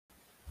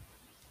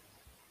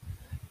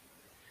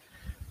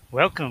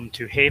Welcome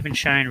to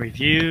HavenShine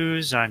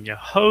Reviews. I'm your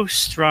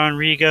host, Ron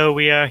Rigo.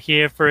 We are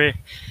here for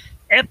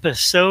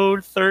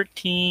episode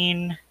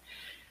 13.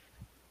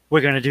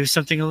 We're going to do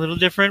something a little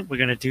different. We're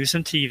going to do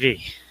some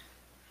TV.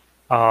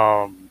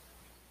 Um,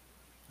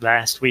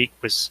 Last week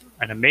was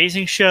an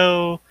amazing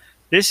show.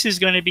 This is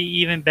going to be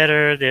even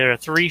better. There are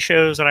 3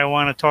 shows that I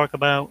want to talk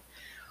about.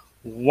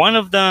 One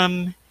of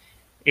them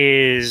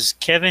is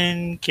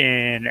Kevin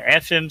Can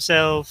F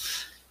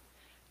Himself.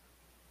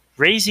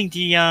 Raising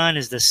Dion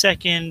is the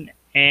second,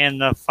 and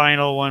the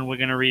final one we're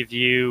going to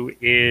review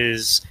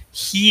is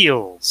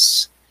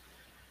Heels.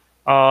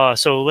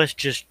 So let's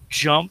just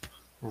jump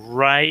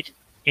right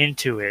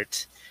into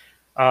it.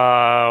 What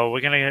are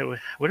we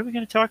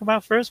gonna talk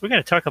about first? We're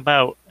gonna talk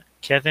about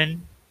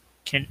Kevin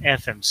Can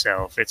F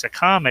Himself. It's a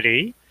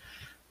comedy.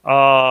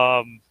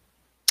 Um,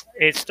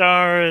 it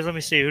stars. Let me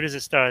see. Who does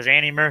it stars?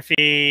 Annie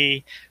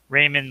Murphy,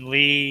 Raymond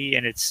Lee,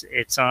 and it's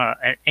on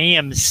an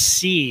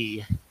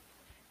AMC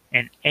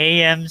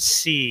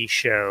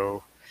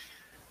show.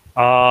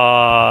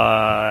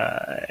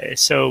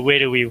 So where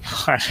do we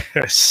want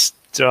to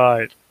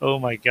start? Oh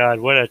my God,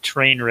 what a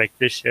train wreck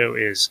this show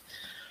is.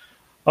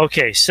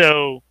 Okay,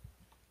 so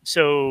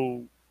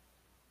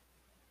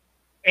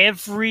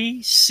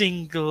every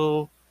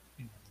single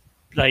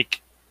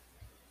like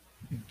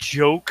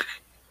joke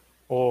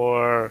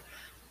or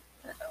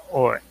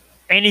or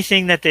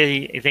anything that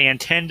they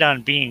intend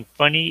on being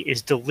funny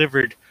is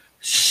delivered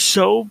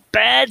so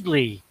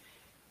badly.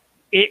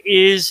 It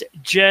is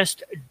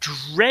just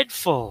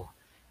dreadful.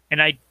 And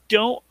I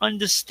don't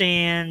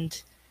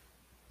understand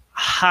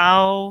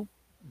how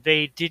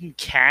they didn't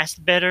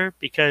cast better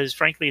because,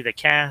 frankly, the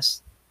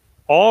cast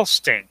all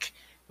stink.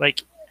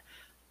 Like,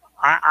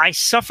 I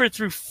suffered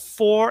through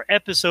 4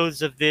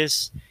 episodes of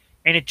this,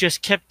 and it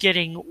just kept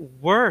getting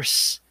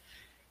worse.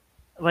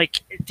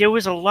 Like, there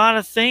was a lot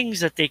of things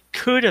that they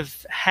could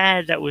have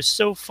had that was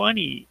so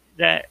funny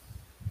that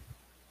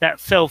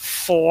fell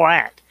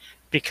flat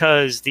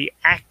because the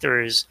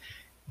actors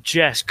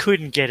just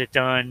couldn't get it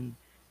done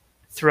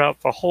throughout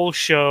the whole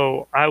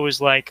show. I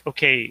was like,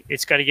 okay,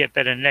 it's got to get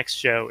better next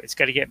show. It's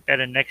got to get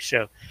better next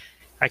show.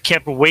 I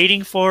kept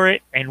waiting for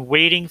it and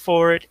waiting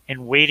for it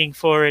and waiting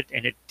for it,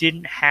 and it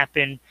didn't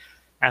happen.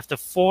 After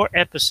 4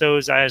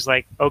 episodes, I was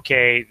like,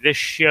 okay, this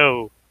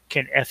show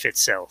can F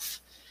itself.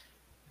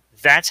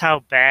 That's how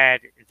bad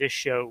this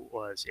show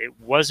was. It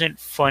wasn't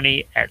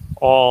funny at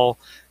all.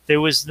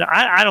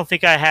 I don't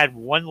think I had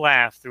one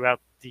laugh throughout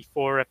the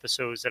 4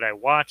 episodes that I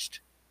watched.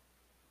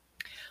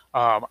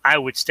 I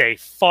would stay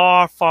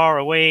far, far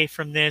away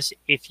from this.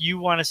 If you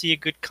want to see a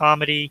good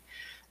comedy,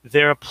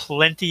 there are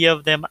plenty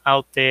of them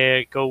out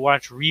there. Go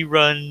watch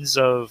reruns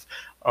of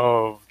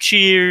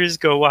Cheers.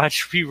 Go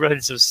watch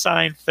reruns of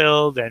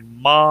Seinfeld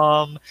and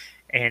Mom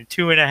and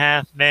Two and a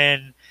Half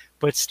Men.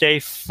 But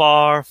stay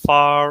far,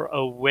 far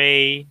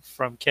away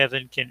from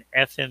Kevin Can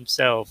F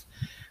Himself.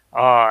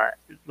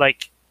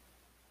 Like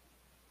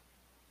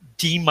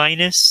D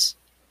minus,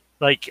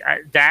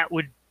 that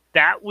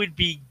would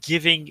be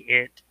giving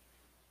it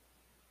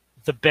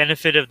the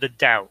benefit of the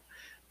doubt.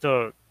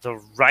 The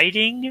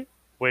writing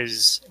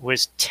was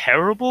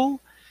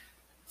terrible.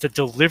 The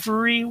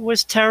delivery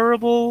was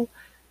terrible.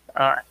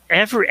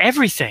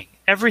 Everything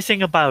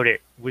about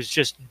it was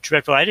just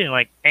dreadful. I didn't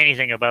like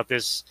anything about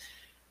this.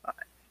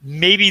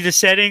 Maybe the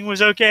setting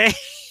was okay.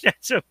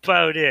 That's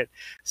about it.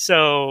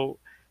 So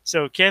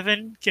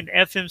Kevin Can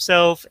F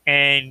Himself,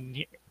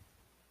 and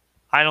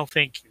I don't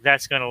think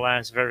that's going to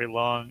last very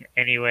long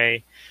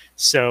anyway.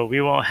 So we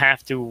won't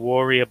have to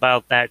worry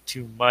about that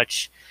too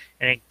much.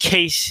 And in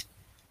case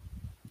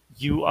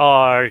you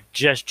are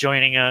just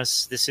joining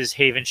us, this is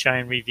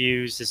HavenShine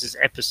Reviews. This is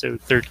episode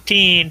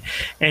 13,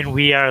 and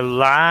we are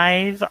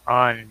live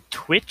on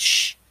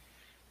Twitch,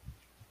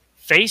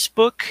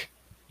 Facebook,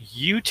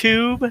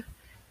 YouTube.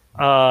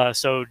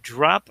 So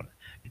drop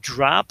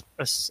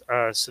a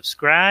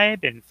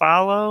subscribe and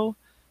follow.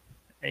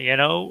 You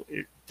know,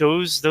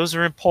 those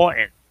are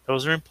important.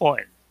 Those are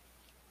important.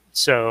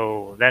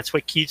 So that's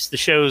what keeps the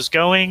shows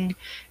going,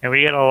 and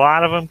we got a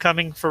lot of them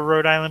coming for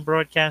Rhode Island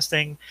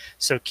Broadcasting.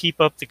 So keep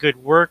up the good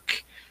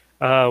work.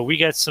 We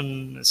got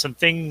some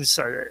things,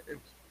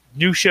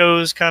 new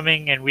shows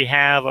coming, and we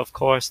have, of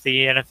course,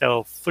 the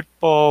NFL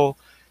football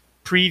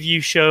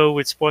preview show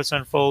with Sports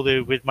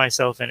Unfolded with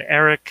myself and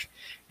Eric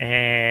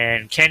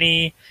and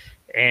Kenny,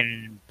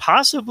 and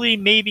possibly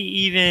maybe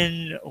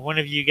even one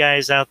of you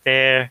guys out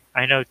there.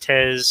 I know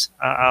Tez.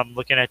 I'm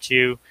looking at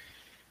you.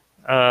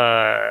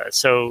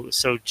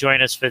 So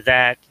join us for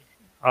that.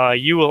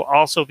 You will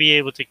also be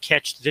able to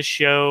catch this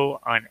show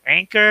on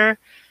Anchor,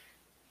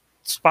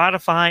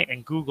 Spotify,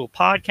 and Google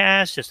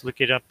Podcasts. Just look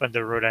it up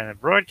under Rhode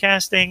Island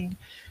Broadcasting.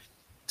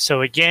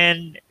 So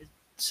again,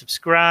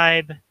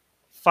 subscribe,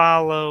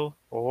 follow,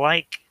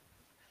 like.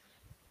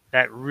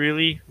 That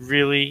really,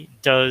 really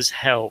does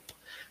help.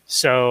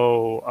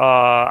 So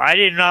I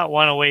did not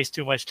want to waste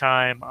too much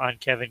time on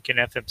Kevin Can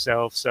F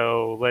Himself.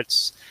 So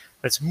let's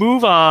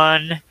move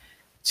on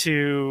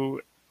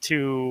to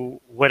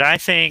what I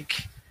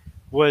think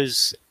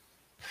was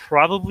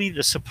probably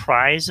the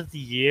surprise of the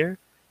year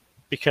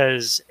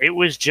because it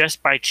was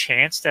just by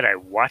chance that I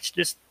watched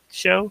this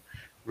show,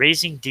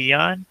 Raising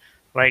Dion.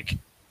 Like,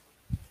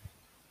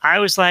 I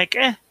was like,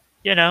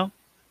 you know,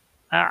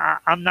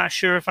 I'm not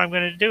sure if I'm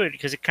going to do it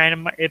because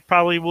it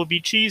probably will be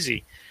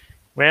cheesy.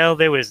 Well,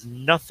 there was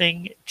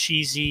nothing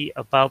cheesy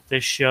about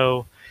this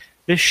show.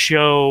 This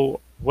show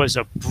was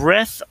a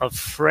breath of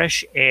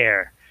fresh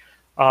air.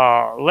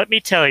 Let me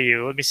tell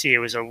you. Let me see. It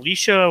was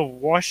Alicia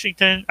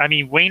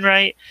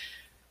Wainwright,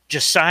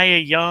 Josiah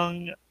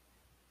Young,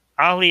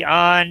 Ali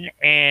An,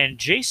 and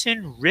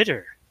Jason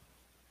Ritter,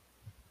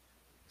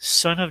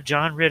 son of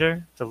John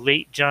Ritter, the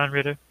late John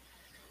Ritter.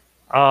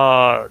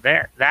 What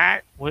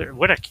a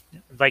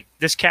like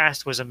this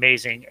cast was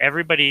amazing.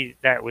 Everybody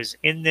that was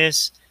in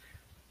this,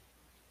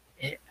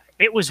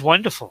 it was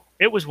wonderful.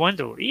 It was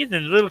wonderful.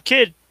 Even the little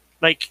kid,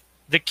 like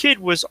the kid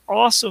was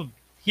awesome.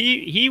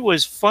 He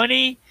was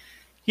funny.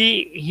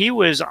 He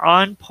was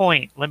on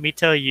point. Let me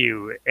tell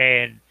you.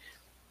 And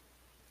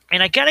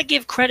I gotta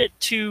give credit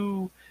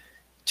to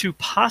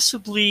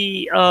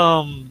possibly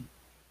all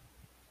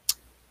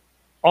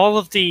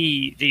of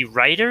the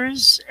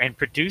writers and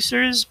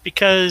producers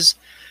because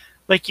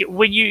like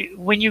when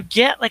you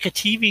get like a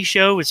TV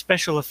show with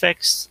special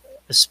effects,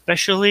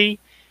 especially,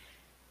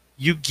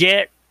 you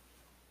get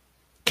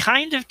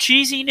kind of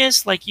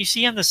cheesiness like you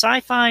see on the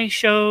sci-fi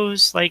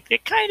shows. Like they're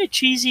kind of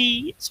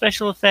cheesy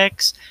special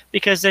effects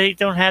because they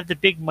don't have the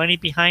big money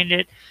behind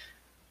it.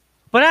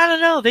 But I don't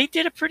know, they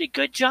did a pretty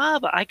good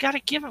job. I gotta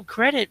give them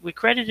credit where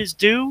credit is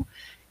due.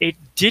 It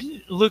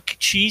didn't look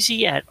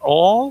cheesy at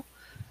all.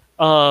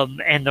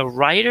 And the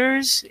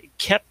writers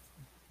kept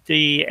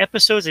the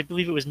episodes. I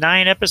believe it was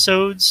 9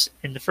 episodes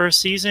in the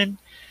first season.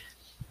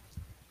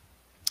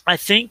 I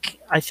think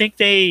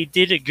they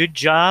did a good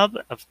job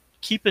of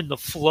keeping the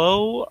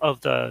flow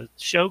of the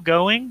show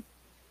going.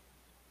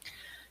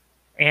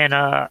 And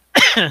I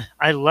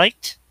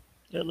liked.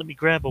 Let me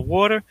grab a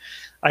water.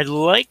 I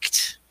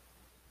liked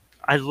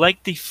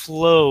the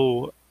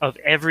flow of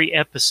every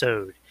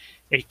episode.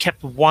 It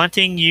kept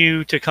wanting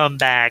you to come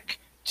back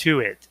to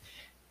it.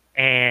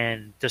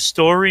 And the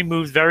story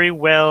moved very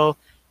well.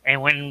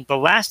 And when the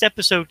last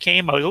episode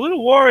came, I was a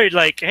little worried,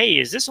 like, hey,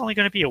 is this only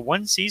going to be a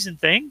 1-season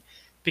thing?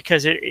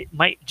 Because it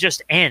might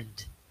just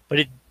end. But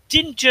it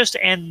didn't just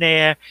end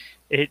there.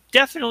 It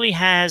definitely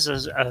has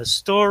a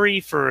story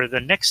for the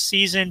next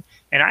season,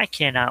 and I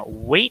cannot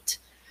wait.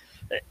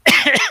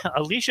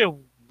 Alicia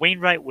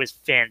Wainwright was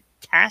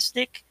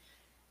fantastic.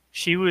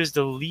 She was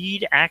the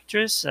lead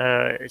actress.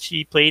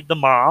 She played the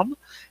mom,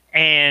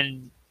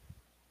 and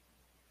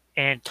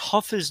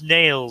tough as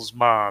nails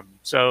mom.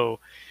 So,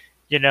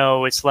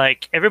 it's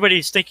like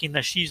everybody's thinking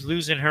that she's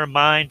losing her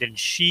mind, and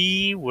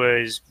she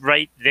was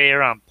right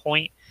there on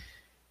point.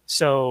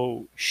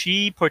 So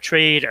she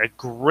portrayed a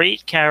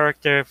great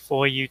character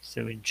for you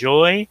to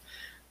enjoy.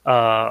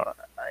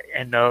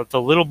 And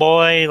the little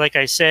boy, like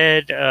I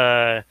said,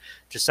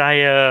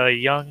 Josiah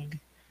Young.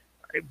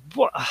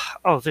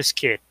 Oh, this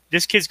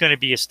kid's going to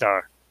be a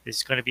star.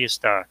 He's going to be a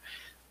star.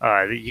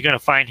 You're going to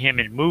find him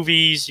in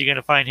movies. You're going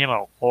to find him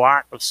a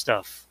lot of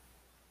stuff.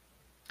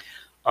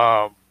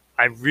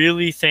 I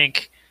really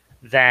think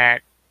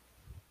that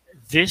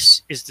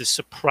this is the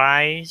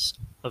surprise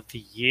of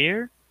the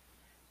year.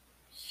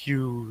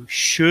 You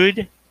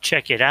should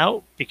check it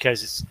out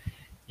because it's,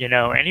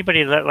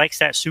 anybody that likes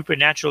that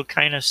supernatural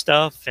kind of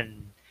stuff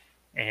and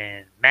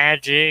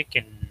magic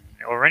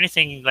or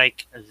anything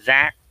like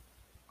that,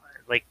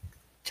 like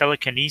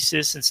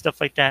telekinesis and stuff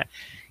like that,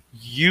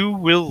 you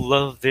will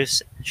love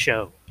this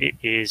show. It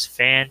is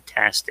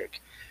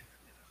fantastic.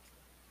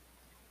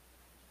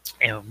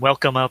 And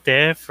welcome out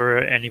there for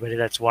anybody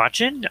that's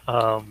watching.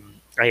 I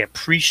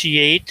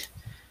appreciate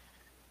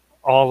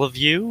all of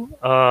you.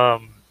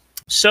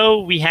 So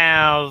we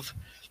have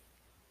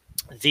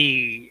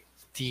the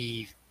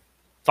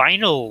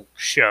final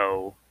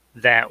show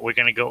that we're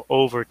going to go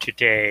over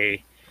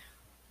today.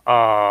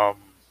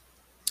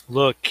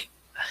 Look,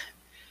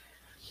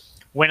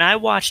 when I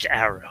watched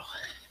Arrow,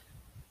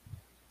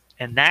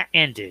 and that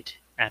ended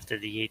after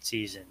the 8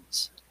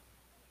 seasons,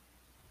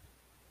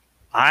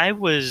 I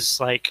was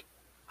like,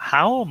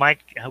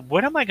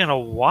 what am I going to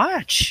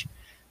watch?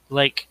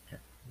 Like,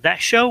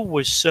 that show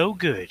was so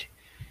good.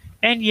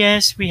 And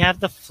yes, we have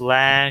the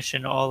Flash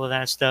and all of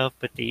that stuff,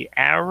 but the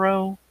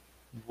Arrow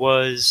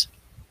was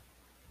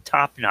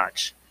top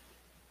notch.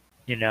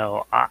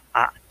 The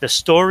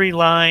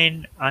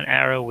storyline on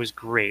Arrow was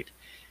great.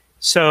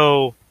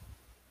 So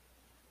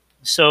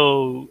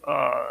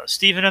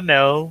Stephen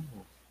Amell,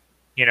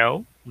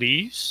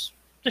 leaves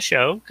the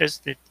show because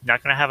they're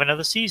not going to have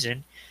another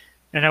season.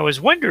 And I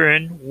was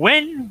wondering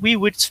when we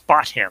would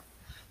spot him.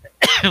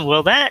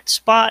 Well, that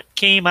spot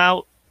came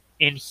out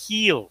in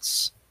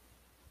Heels.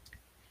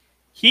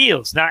 He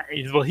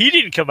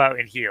didn't come out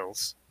in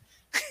Heels.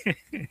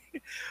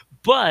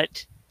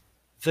 But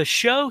the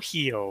show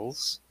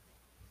Heels,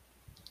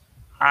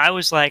 I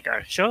was like,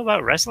 a show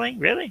about wrestling?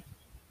 Really?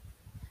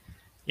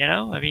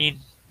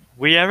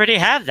 We already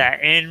have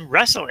that in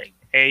wrestling.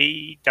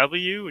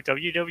 AEW,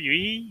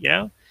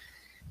 WWE,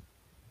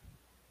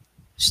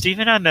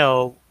 Stephen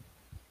Amell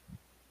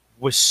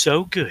was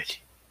so good.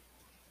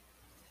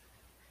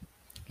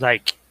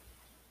 Like,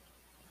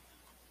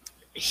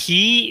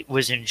 he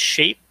was in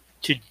shape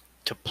to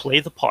play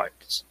the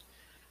parts.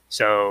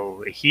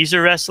 So he's a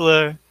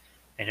wrestler,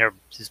 and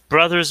his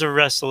brother's a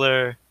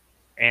wrestler,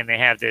 and they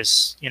have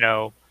this,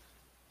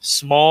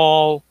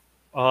 small,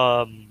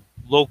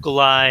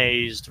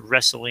 localized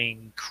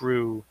wrestling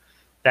crew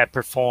that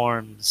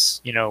performs,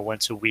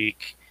 once a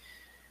week.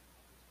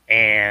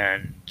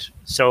 And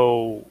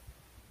so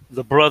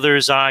the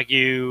brothers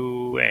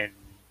argue, and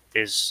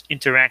there's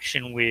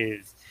interaction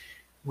with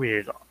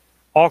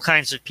all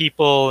kinds of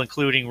people,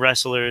 including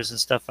wrestlers and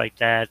stuff like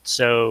that.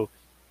 So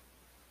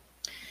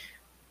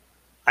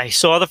I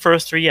saw the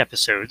first 3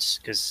 episodes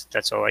because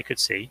that's all I could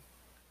see.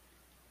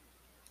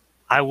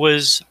 I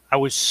was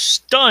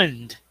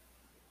stunned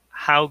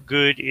how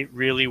good it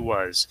really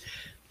was.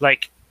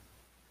 Like,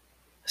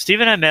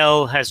 Stephen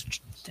Amell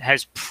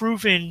has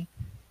proven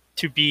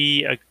to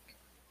be a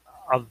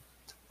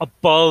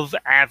above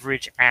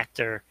average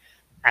actor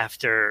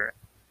after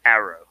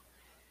Arrow.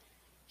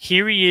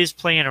 Here he is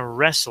playing a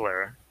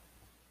wrestler,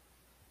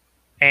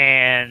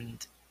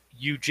 and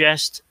you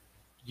just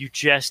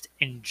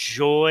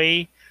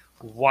enjoy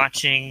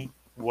watching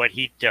what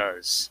he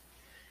does.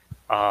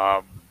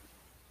 I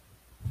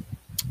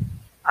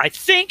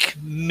think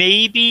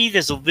maybe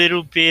there's a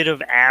little bit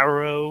of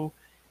Arrow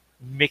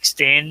mixed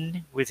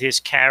in with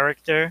his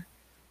character,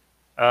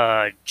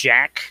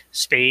 Jack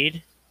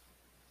Spade,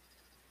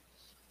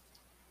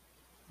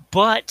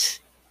 but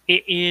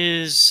it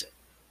is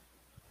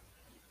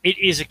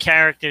a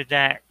character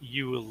that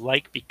you will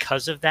like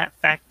because of that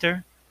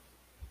factor.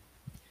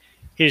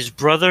 His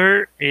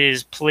brother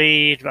is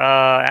played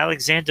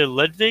Alexander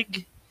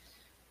Ludwig,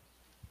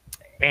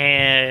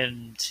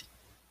 and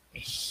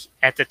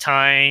at the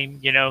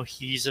time,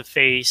 he's a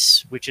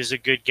face, which is a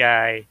good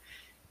guy,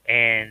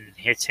 and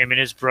it's him and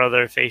his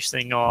brother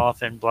facing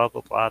off and blah blah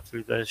blah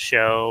through the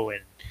show,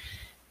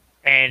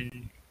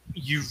 and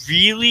you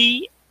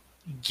really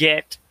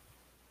get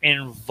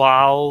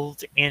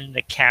involved in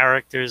the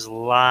characters'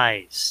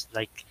 lives.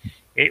 Like,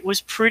 it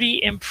was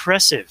pretty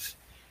impressive.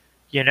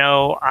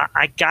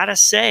 I gotta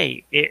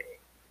say, it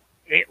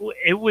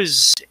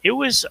was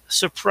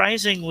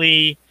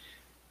surprisingly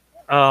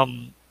a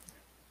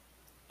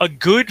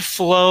good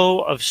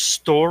flow of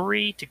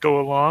story to go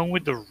along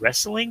with the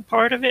wrestling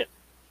part of it.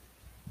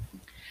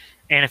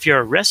 And if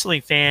you're a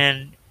wrestling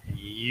fan,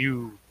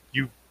 you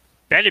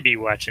better be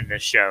watching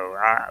this show.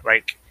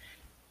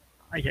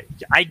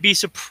 I'd be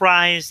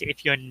surprised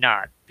if you're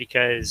not,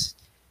 because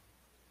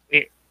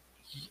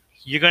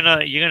you're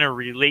gonna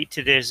relate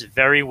to this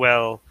very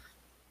well.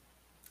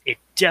 It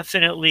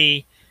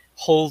definitely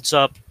holds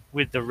up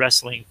with the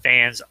wrestling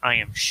fans, I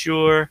am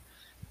sure.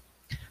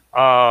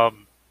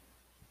 And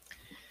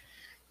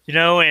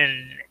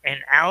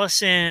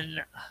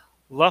Allison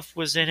Luff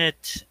was in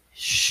it.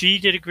 She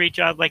did a great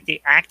job. Like, the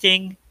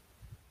acting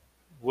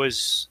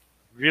was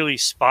really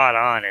spot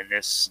on in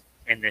this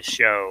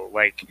show.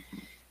 Like,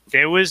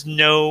 there was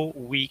no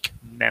weak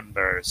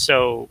member.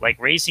 So, like,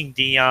 Raising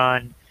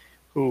Dion,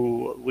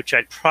 which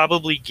I'd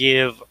probably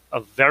give a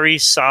very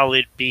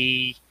solid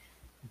B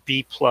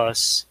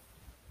plus.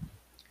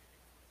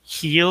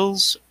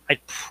 Heels,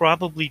 I'd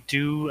probably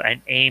do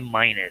an A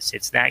minus.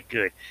 It's that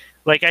good.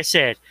 Like I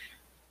said,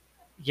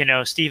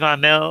 Stephen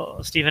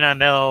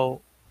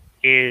Amell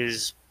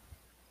is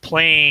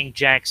playing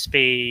Jack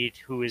Spade,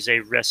 who is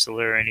a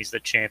wrestler, and he's the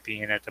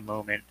champion at the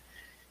moment.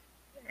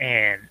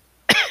 And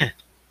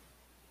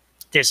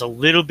there's a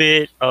little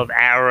bit of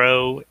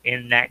Arrow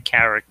in that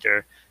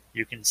character.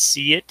 You can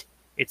see it.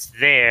 It's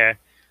there.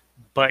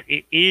 But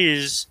it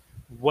is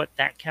what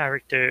that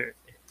character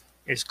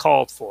is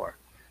called for.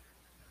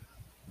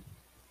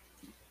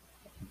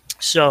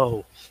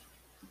 So,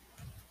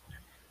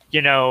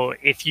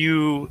 if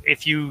you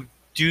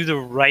do the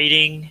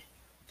writing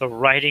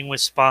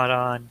was spot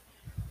on.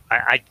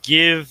 I'd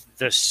give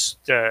the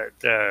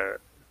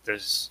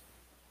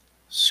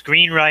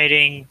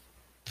screenwriting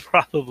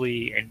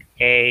probably an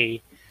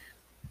A,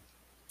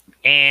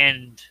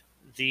 and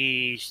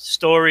the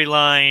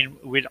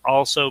storyline would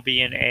also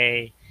be an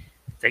A.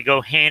 They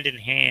go hand in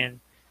hand.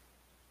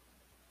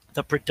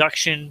 The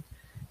production,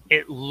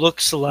 it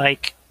looks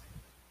like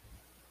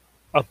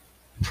a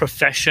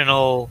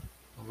professional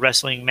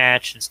wrestling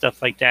match and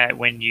stuff like that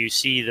when you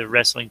see the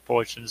wrestling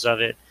portions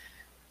of it.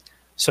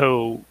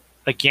 So,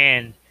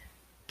 again,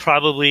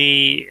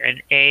 probably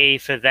an A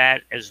for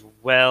that as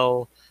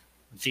well.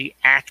 The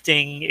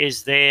acting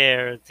is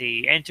there.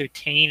 The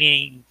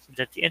entertainment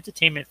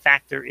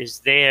factor is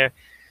there.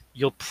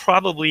 You'll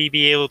probably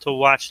be able to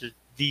watch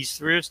these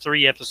first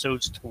 3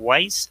 episodes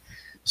twice.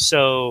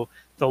 So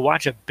the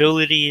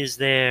watchability is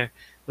there.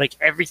 Like,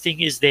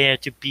 everything is there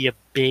to be a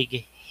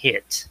big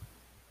hit.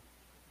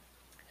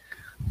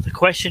 The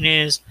question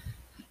is,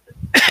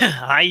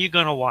 are you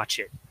going to watch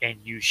it? And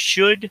you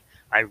should.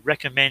 I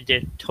recommend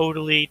it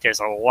totally.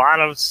 There's a lot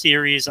of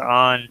series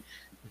on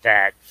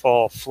that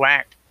fall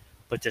flat,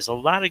 but there's a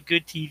lot of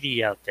good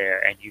TV out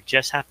there, and you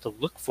just have to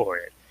look for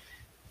it.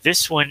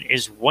 this one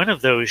is one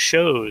of those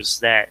shows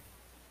that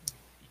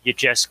you're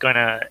just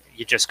gonna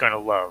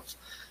love.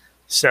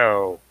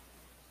 So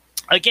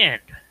again,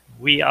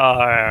 we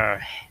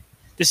are.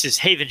 This is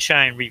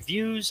HavenShine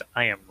Reviews.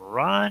 I am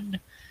Ron.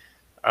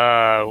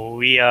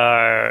 We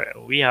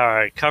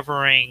are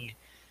covering.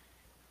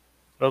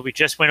 Well, we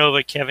just went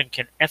over Kevin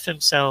Can F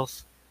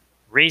Himself,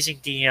 Raising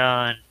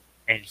Dion,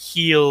 and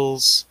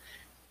Heels.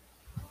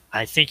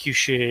 I think you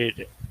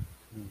should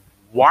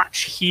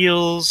watch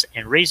Heels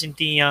and Raising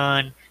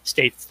Dion.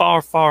 Stay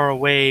far, far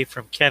away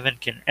from Kevin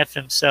Can F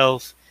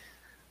Himself.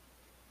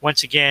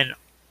 Once again,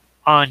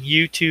 on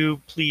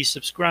YouTube, please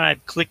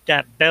subscribe. Click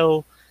that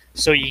bell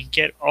so you can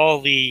get all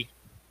the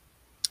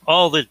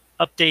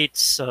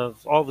updates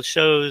of all the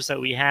shows that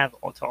we have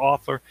to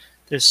offer.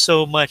 There's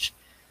so much.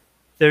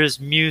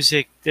 There's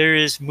music, there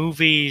is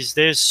movies,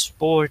 there's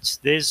sports,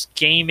 there's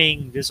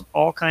gaming, there's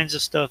all kinds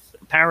of stuff.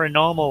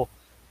 Paranormal,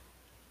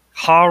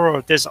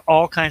 horror, there's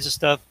all kinds of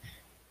stuff.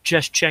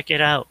 Just check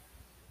it out.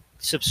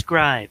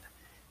 Subscribe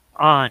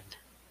on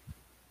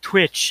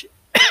Twitch.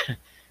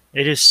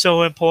 It is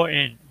so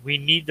important. We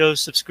need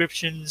those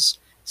subscriptions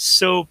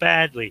so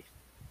badly.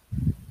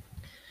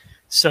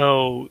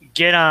 So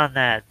get on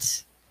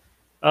that.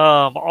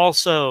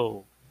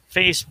 Also,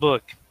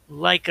 Facebook,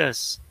 like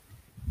us.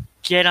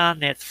 Get on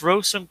there.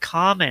 Throw some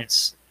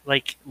comments.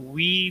 Like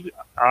we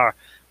are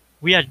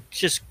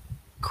just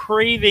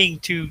craving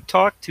to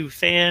talk to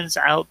fans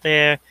out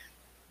there.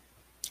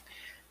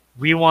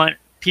 We want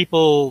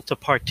people to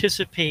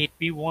participate.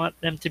 We want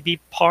them to be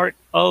part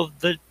of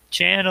the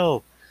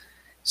channel.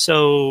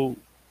 So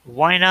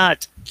why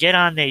not get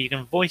on there? You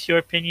can voice your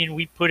opinion.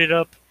 We put it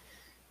up.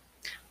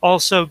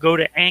 Also, go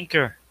to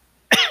Anchor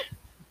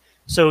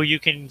so you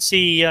can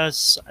see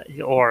us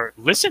or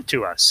listen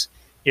to us.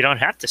 You don't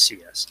have to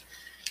see us.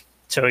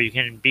 So you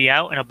can be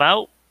out and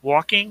about,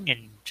 walking,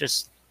 and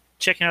just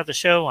checking out the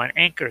show on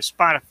Anchor,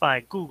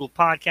 Spotify, Google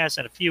Podcasts,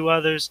 and a few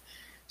others.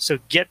 So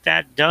get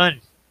that done.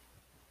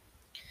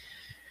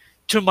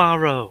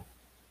 Tomorrow,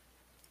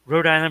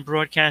 Rhode Island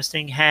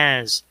Broadcasting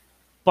has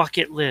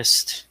Bucket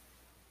List,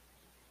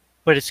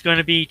 but it's going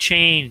to be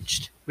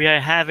changed. We are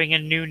having a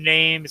new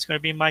name. It's going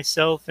to be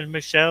myself and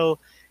Michelle.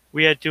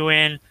 We are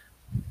doing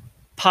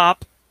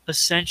Pop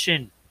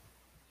Ascension.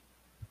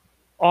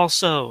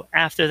 Also,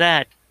 after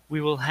that, we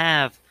will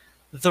have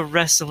The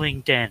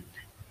Wrestling Den.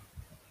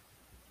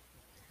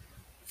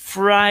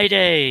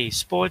 Friday,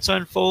 Sports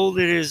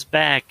Unfolded is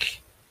back.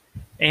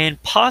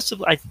 And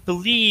possibly, I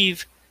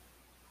believe,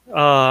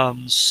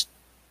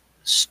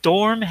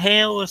 Storm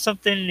Hail or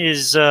something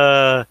is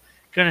going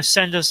to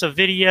send us a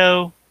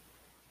video.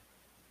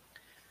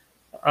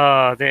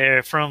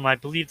 They're from, I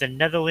believe, the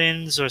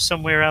Netherlands or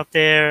somewhere out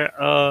there.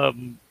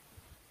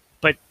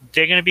 But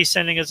they're going to be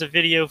sending us a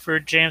video for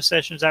jam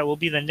sessions. That will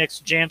be the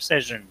next jam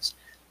sessions.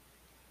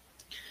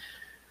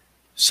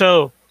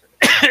 So,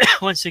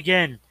 once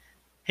again,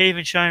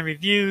 HavenShine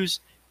Reviews,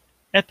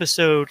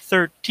 episode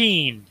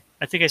 13.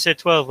 I think I said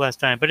 12 last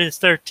time, but it's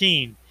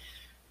 13.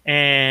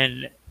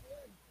 And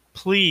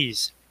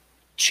please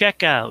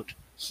check out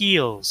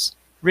Heels,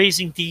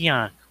 Raising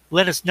Dion.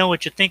 Let us know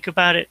what you think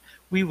about it.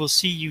 We will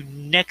see you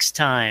next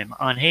time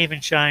on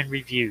HavenShine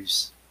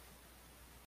Reviews.